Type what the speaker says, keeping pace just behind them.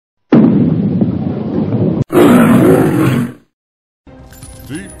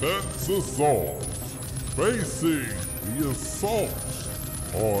defense assault. Facing the assault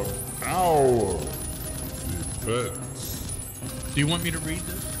on our defense. Do you want me to read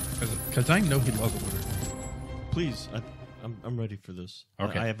this? Because I know he loves it. Please, I'm ready for this.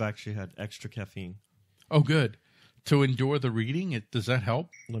 Okay. I have actually had extra caffeine. Oh, good. To endure the reading, does that help?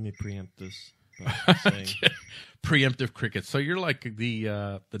 Let me preempt this by saying Preemptive crickets. So you're like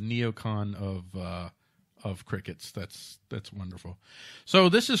the neocon of crickets. That's wonderful. So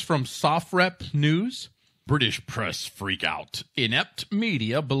this is from SOFREP News. British press freak out. Inept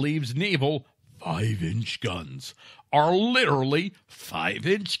media believes naval 5-inch guns are literally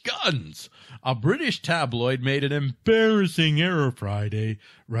 5-inch guns. A British tabloid made an embarrassing error Friday,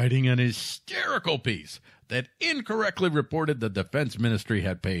 writing an hysterical piece that incorrectly reported the Defense Ministry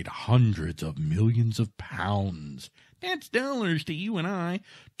had paid hundreds of millions of pounds, that's dollars to you and I,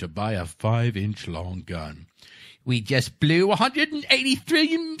 to buy a 5-inch long gun. We just blew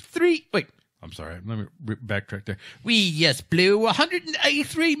 183 wait. I'm sorry, let me backtrack there. We just blew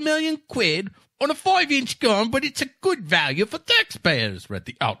 183 million quid on a 5-inch gun, but it's a good value for taxpayers, read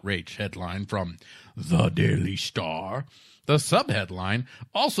the outraged headline from The Daily Star. The subheadline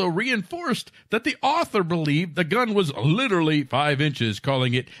also reinforced that the author believed the gun was literally 5 inches,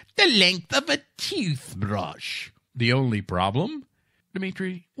 calling it the length of a toothbrush. The only problem?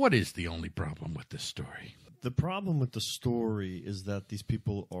 Dimitri, what is the only problem with this story? the problem with the story is that these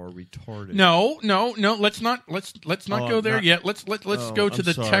people are retarded. No. Let's not go there yet. Let's go to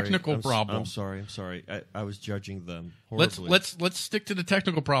the technical problem. I'm sorry. I was judging them horribly. Let's stick to the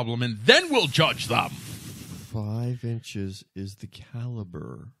technical problem, and then we'll judge them. 5 inches is the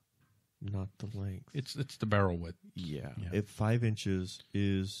caliber, not the length. It's the barrel width. Yeah. If 5 inches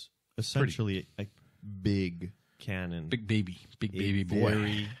is essentially a big cannon, big baby boy,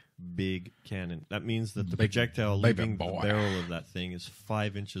 very big cannon. That means that the projectile leaving the barrel of that thing is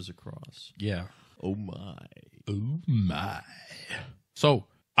 5 inches across. Yeah. Oh my. So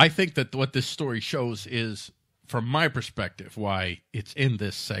I think that what this story shows is, from my perspective, why it's in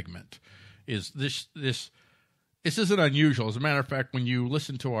this segment, is this isn't unusual. As a matter of fact, when you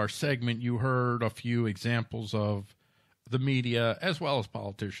listen to our segment, you heard a few examples of the media as well as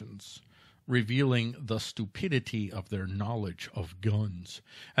politicians revealing the stupidity of their knowledge of guns.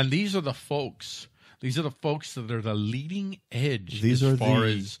 And these are the folks that are the leading edge. These as are far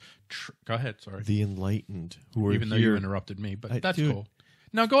the, as go ahead, sorry. The enlightened who are even though you interrupted me, but that's cool.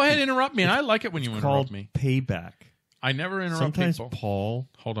 Now go ahead and interrupt me, and I like it when you interrupt me. Payback. I never interrupt Sometimes people. Paul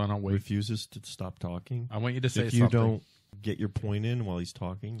hold on, I'll wait. Refuses to stop talking. I want you to say if something. If you don't get your point in while he's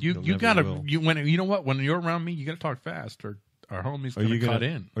talking, you gotta you know what? When you're around me, you gotta talk fast, or our homie's gonna cut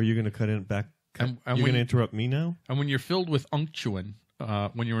in. Are you gonna cut in back? And you're gonna interrupt me now? And when you're filled with unction,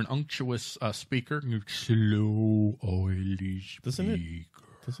 when you're an unctuous speaker, you're slow, oily speaker.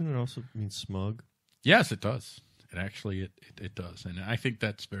 Doesn't it also mean smug? Yes, it does. It does, and I think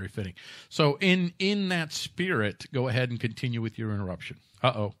that's very fitting. So in that spirit, go ahead and continue with your interruption.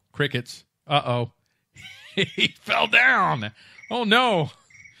 Uh-oh, crickets. Uh-oh. He fell down. Oh, no.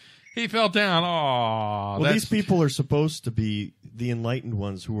 He fell down. Oh, well, these people are supposed to be the enlightened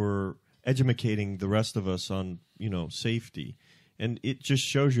ones who are educating the rest of us on, safety. And it just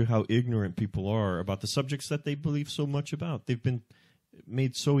shows you how ignorant people are about the subjects that they believe so much about. They've been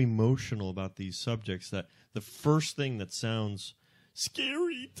made so emotional about these subjects that the first thing that sounds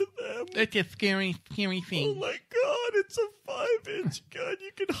scary to them. It's a scary thing. Oh my God, it's a 5-inch gun.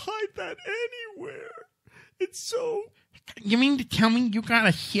 You can hide that anywhere. It's so... You mean to tell me you got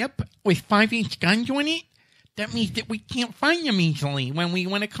a ship with 5-inch guns on it? That means that we can't find them easily when we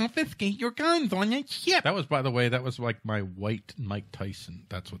want to confiscate your guns on that ship. That was, by the way, like my white Mike Tyson.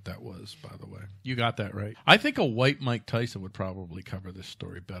 That's what that was, by the way. You got that right. I think a white Mike Tyson would probably cover this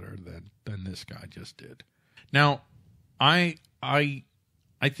story better than this guy just did. Now, I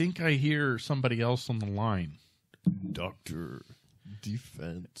think I hear somebody else on the line. Dr.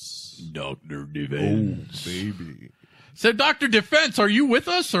 Defense. Dr. Defense. Oh, baby. So, Dr. Defense, are you with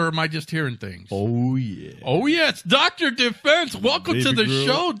us, or am I just hearing things? Oh, yeah. Oh, yeah, it's Dr. Defense. Welcome to the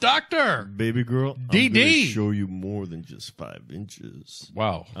show, Doctor. Baby girl, DD. I'm going to show you more than just 5 inches.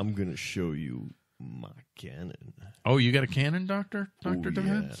 Wow. I'm going to show you my cannon. Oh, you got a cannon, Doctor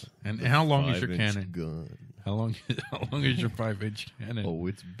Defense? Yeah. And how long is your cannon? Gun. How long is your 5-inch cannon? Oh,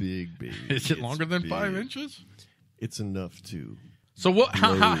 it's big, baby. Is it longer than 5 inches? It's enough to... So what?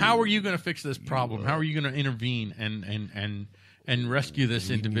 How are you going to fix this problem? How are you going to intervene and rescue this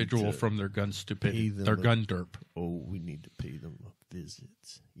individual from their gun stupidity, their gun derp? Oh, we need to pay them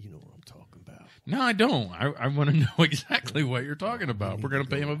visits. You know what I'm talking about. No, I don't. I want to know exactly what you're talking about. We're going to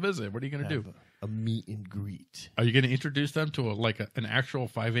pay him a visit. What are you going to do? A meet and greet. Are you going to introduce them to an actual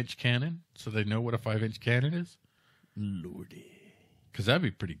 5-inch cannon so they know what a 5-inch cannon is? Lordy. Because that'd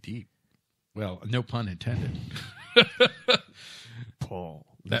be pretty deep. Well, no pun intended. Paul,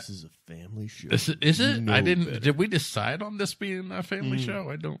 this is a family show. Is it? I didn't. Better. Did we decide on this being a family show?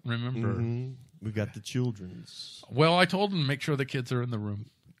 I don't remember. Mm-hmm. We got the children's. Well, I told them to make sure the kids are in the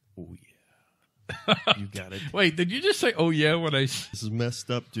room. Oh, yeah. You got it. Wait, did you just say, oh, yeah, when I... This is messed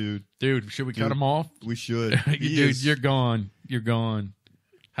up, dude. Dude, should we cut him off? We should. Dude, you're gone. You're gone.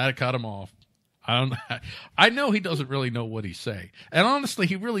 How to cut him off. I know he doesn't really know what he's saying. And honestly,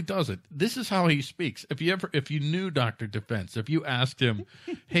 he really doesn't. This is how he speaks. If you knew Dr. Defense, if you asked him,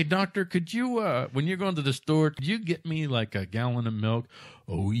 hey, doctor, could you, when you're going to the store, could you get me like a gallon of milk?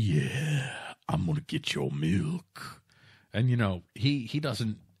 Oh, yeah, I'm going to get your milk. And, he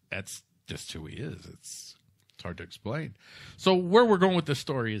doesn't, that's just who he is. It's hard to explain. So where we're going with this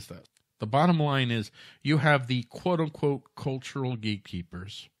story is that the bottom line is you have the quote-unquote cultural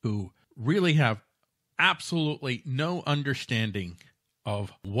gatekeepers who really have absolutely no understanding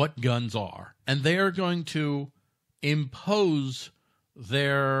of what guns are. And they are going to impose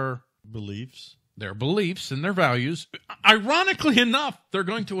their beliefs and their values. Ironically enough, they're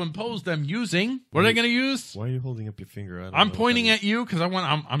going to impose them using, what are they going to use? Why are you holding up your finger? I'm pointing at you because I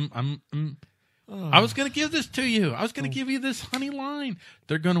was going to give this to you. I was going to give you this honey line.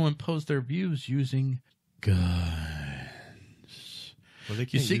 They're going to impose their views using guns. Well, they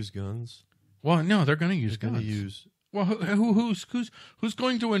can't use guns. Well, no, they're going to use guns. Use. Well, who's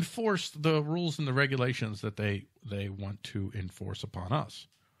going to enforce the rules and the regulations that they want to enforce upon us?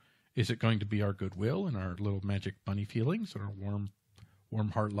 Is it going to be our goodwill and our little magic bunny feelings and our warm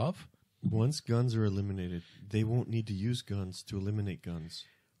heart love? Once guns are eliminated, they won't need to use guns to eliminate guns.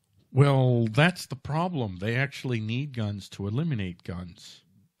 Well, that's the problem. They actually need guns to eliminate guns.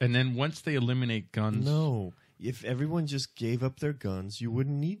 And then once they eliminate guns... No. If everyone just gave up their guns, you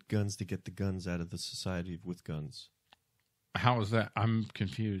wouldn't need guns to get the guns out of the society with guns. How is that? I'm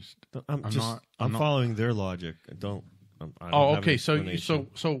confused. I'm following their logic. I don't okay. So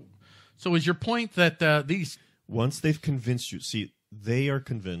is your point that these... Once they've convinced you... See, they are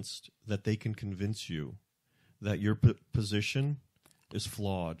convinced that they can convince you that your position is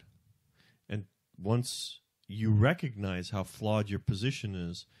flawed. And once you recognize how flawed your position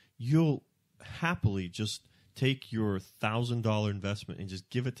is, you'll happily just... take your $1,000 investment and just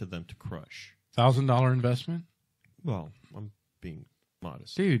give it to them to crush. $1,000 investment? Well, I'm being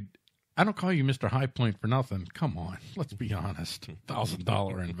modest. Dude, I don't call you Mr. High Point for nothing. Come on. Let's be honest.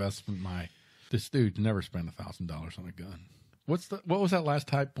 $1,000 investment. This dude never spent $1,000 on a gun. What was that last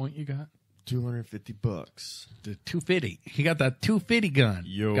High Point you got? $250. The 250. He got that 250 gun.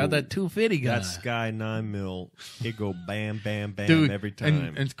 Got that 250 gun. That Sky 9mm, it go bam, bam, bam, dude, every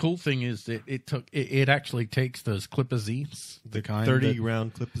time. And the cool thing is that it actually takes those clipazines, the kind 30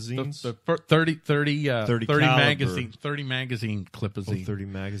 round clipazines, the 30 magazine clipazine. 30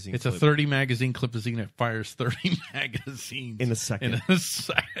 magazine. It's a 30 magazine clipazine. It fires 30 magazines in a second.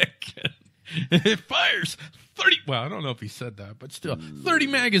 It fires 30. Well, I don't know if he said that, but still, 30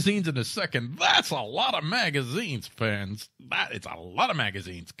 magazines in a second. That's a lot of magazines, fans. It's a lot of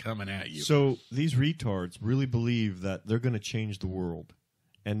magazines coming at you. So these retards really believe that they're going to change the world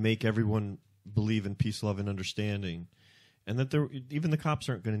and make everyone believe in peace, love, and understanding, and that even the cops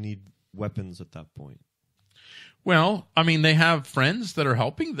aren't going to need weapons at that point. Well, I mean, they have friends that are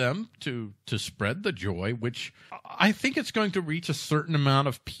helping them to spread the joy, which I think it's going to reach a certain amount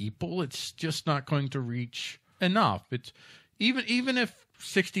of people. It's just not going to reach enough. It's even if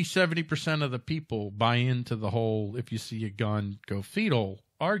 60, 70% of the people buy into the whole if you see a gun, go fetal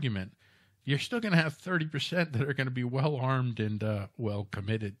argument, you're still going to have 30% that are going to be well armed and well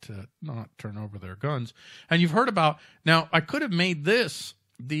committed to not turn over their guns. And you've heard about, now I could have made this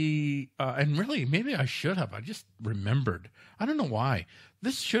and really, maybe I should have. I just remembered. I don't know why.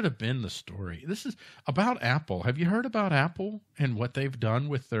 This should have been the story. This is about Apple. Have you heard about Apple and what they've done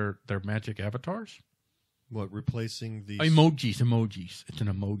with their magic avatars? What, replacing the emojis? It's an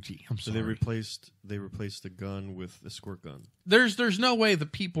emoji. I'm sorry. So they replaced the gun with a squirt gun. There's no way the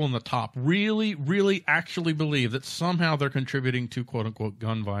people in the top really actually believe that somehow they're contributing to quote unquote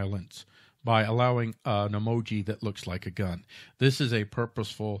gun violence by allowing an emoji that looks like a gun. This is a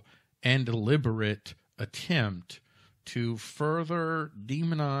purposeful and deliberate attempt to further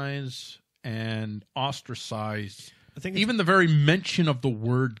demonize and ostracize even the very mention of the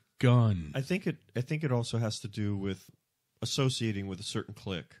word gun. I think it also has to do with associating with a certain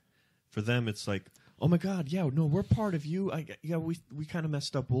clique. For them, it's like, oh my God, yeah, no, we're part of you. We kind of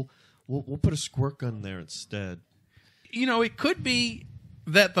messed up. We'll put a squirt gun there instead. You know, it could be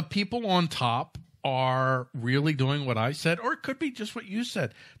that the people on top are really doing what I said, or it could be just what you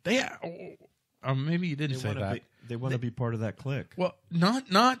said. Maybe you didn't say that. They want to be part of that clique. Well, not.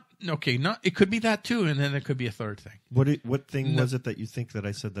 It could be that too, and then there could be a third thing. What thing was it that you think that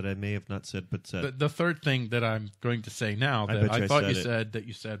I said that I may have not said but said? The third thing that I'm going to say now that I thought you said that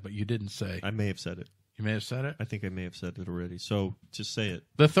you said, but you didn't say. I may have said it. You may have said it? I think I may have said it already. So just say it.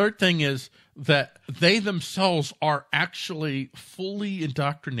 The third thing is that they themselves are actually fully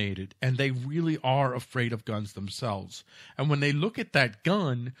indoctrinated, and they really are afraid of guns themselves. And when they look at that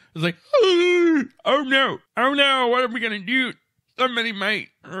gun, it's like, oh no, what are we going to do? Somebody might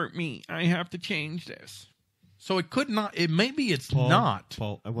hurt me. I have to change this. So it could not, maybe it's not.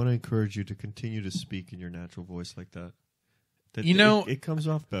 Paul, I want to encourage you to continue to speak in your natural voice like that. It comes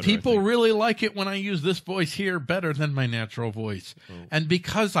off better. People really like it when I use this voice here better than my natural voice. Oh. And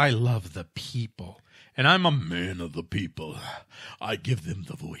because I love the people, and I'm a man of the people, I give them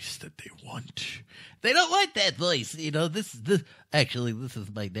the voice that they want. They don't want that voice. You know, this is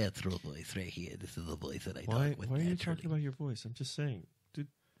my natural voice right here. This is the voice that I talk with. Why are you talking about your voice? I'm just saying. Dude,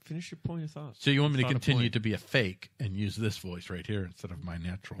 finish your point of thought. So you want me to continue to be a fake and use this voice right here instead of my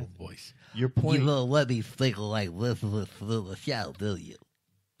natural voice? Your point. You don't let me think like this through the show, do you?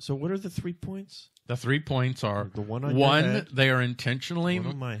 So what are the 3 points? The 3 points are the one on your head, they are intentionally one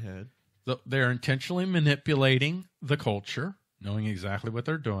on my head. They're intentionally manipulating the culture, knowing exactly what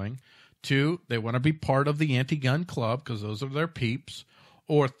they're doing. 2, they want to be part of the anti-gun club because those are their peeps.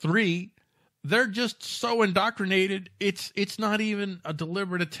 Or 3, they're just so indoctrinated, it's not even a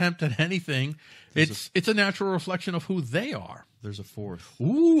deliberate attempt at anything. It's a natural reflection of who they are. There's a 4th.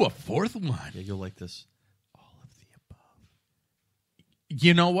 Ooh, a 4th one. Yeah, you'll like this. All of the above.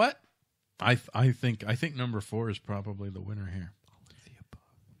 You know what? I think number 4 is probably the winner here. All of the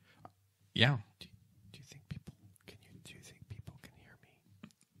above. Yeah. Do you think people can hear me?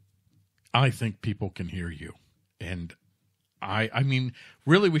 I think people can hear you. And I mean,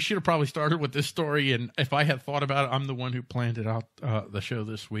 really, we should have probably started with this story. And if I had thought about it, I'm the one who planned it out, the show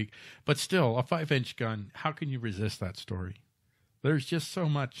this week. But still, a 5-inch gun, how can you resist that story? There's just so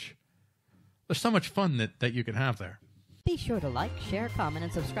much fun that you can have there. Be sure to like, share, comment,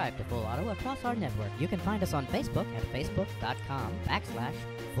 and subscribe to Full Auto across our network. You can find us on Facebook at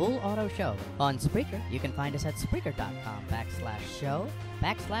facebook.com/Full Auto Show. On Spreaker, you can find us at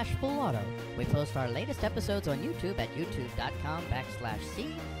Spreaker.com/show/Full Auto. We post our latest episodes on YouTube at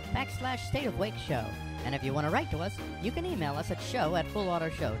youtube.com/C/State of Wake Show. And if you want to write to us, you can email us at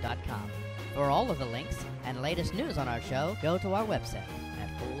show@fullautoshow.com. For all of the links and latest news on our show, go to our website at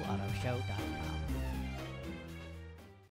fullautoshow.com.